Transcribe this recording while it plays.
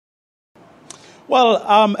Well,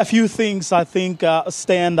 a few things I think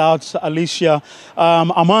stand out, Alicia.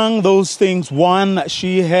 Among those things, one,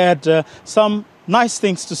 she had some nice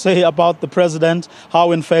things to say about the president,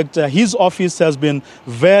 how in fact his office has been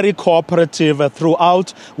very cooperative throughout.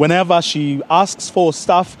 Whenever she asks for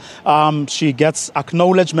stuff, she gets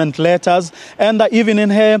acknowledgement letters, and even in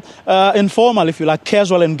her informal, if you like,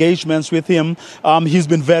 casual engagements with him, he's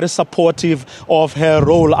been very supportive of her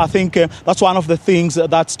role. I think that's one of the things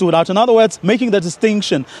that stood out. In other words, making the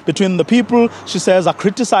distinction between the people, she says, are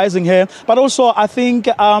criticizing her, but also I think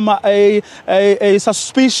a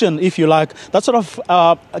suspicion, if you like, that sort of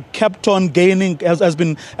kept on gaining, has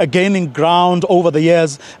been gaining ground over the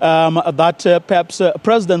years, that perhaps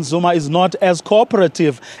President Zuma is not as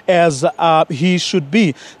cooperative as he should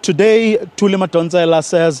be. Today, Thuli Madonsela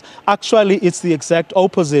says, actually, it's the exact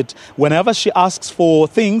opposite. Whenever she asks for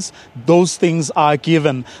things, those things are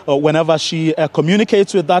given. Whenever she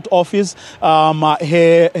communicates with that office,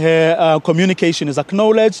 her communication is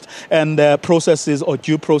acknowledged, and processes or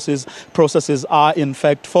due processes are in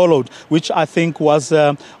fact followed, which I think was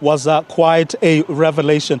quite a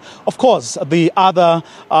revelation. Of course, the other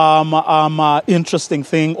interesting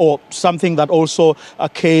thing, or something that also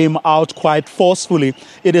came out quite forcefully,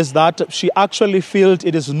 it is that she actually feels that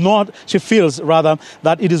it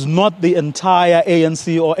is not the entire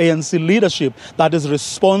ANC or ANC leadership that is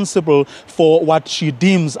responsible for what she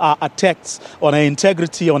deems are attacks on her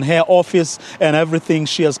integrity, on her office, and everything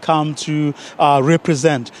she has come to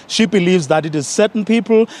represent. She believes that it is certain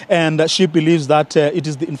people, and she believes that it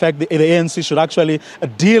is, in fact, the ANC should actually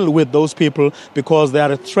deal with those people because they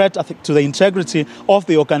are a threat, I think, to the integrity of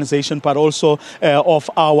the organization, but also of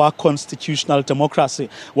our constitutional democracy.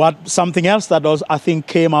 Something else that I think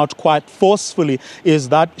came out quite forcefully is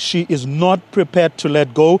that she is not prepared to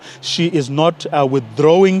let go. She is not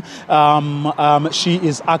withdrawing. She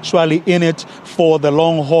is actually in it for the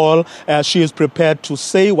long haul. She is prepared to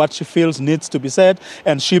say what she feels needs to be said,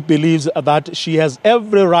 and she believes that she has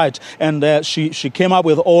every right, and she came up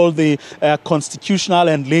with all the constitutional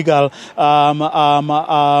and legal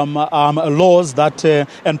laws that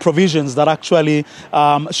and provisions that actually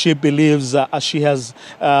she believes she has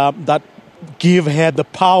that give her the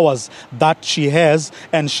powers that she has,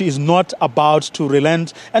 and she is not about to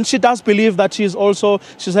relent. And she does believe that she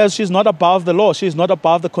says she's not above the law, she is not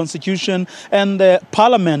above the constitution, and the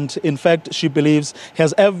parliament, in fact, she believes,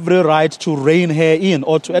 has every right to rein her in,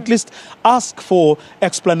 or to at least ask for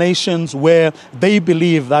explanations where they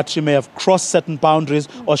believe that she may have crossed certain boundaries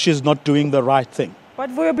or she's not doing the right thing. But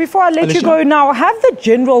Vuyo, before I let you go now, have the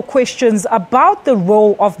general questions about the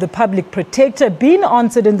role of the public protector been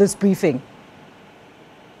answered in this briefing?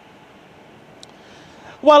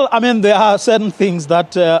 Well, I mean, there are certain things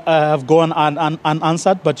that have gone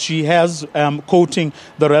unanswered, but she has, quoting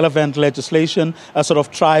the relevant legislation, sort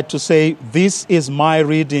of tried to say, this is my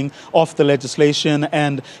reading of the legislation,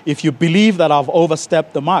 and if you believe that I've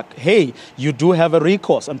overstepped the mark, hey, you do have a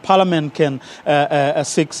recourse, and Parliament can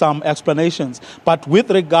seek some explanations. But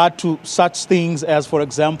with regard to such things as, for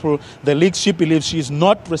example, the leaks, she believes she is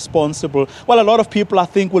not responsible. Well, a lot of people, I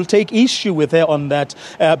think, will take issue with her on that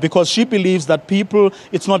because she believes that people,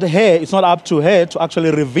 it's not up to her to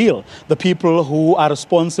actually reveal the people who are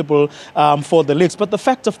responsible for the leaks. But the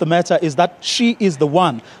fact of the matter is that she is the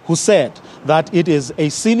one who said that it is a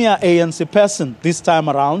senior ANC person this time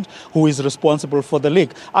around who is responsible for the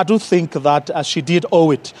leak. I do think that she did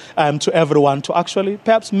owe it to everyone to actually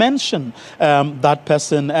perhaps mention that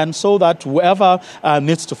person, and so that whoever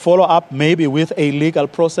needs to follow up, maybe with a legal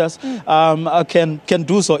process, can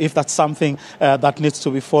do so if that's something that needs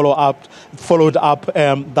to be followed up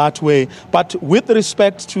that way. But with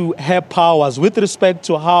respect to her powers, with respect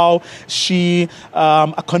to how she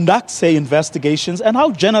conducts her investigations and how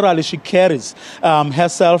generally she carries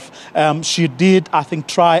herself, she did, I think,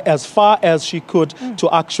 try as far as she could to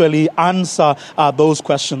actually answer those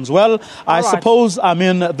questions. Well, I suppose, I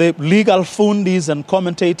mean, the legal fundis and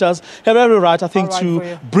commentators have every right, I think,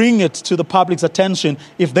 to bring it to the public's attention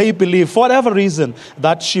if they believe, for whatever reason,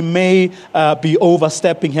 that she may be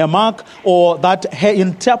overstepping her mark, or that her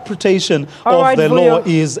interpretation of the law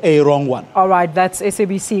is a wrong one. All right, that's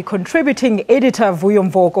SABC contributing editor Vuyo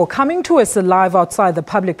Mvoko coming to us live outside the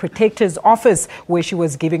Public Protector's office where she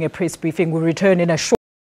was giving a press briefing. We'll return in a short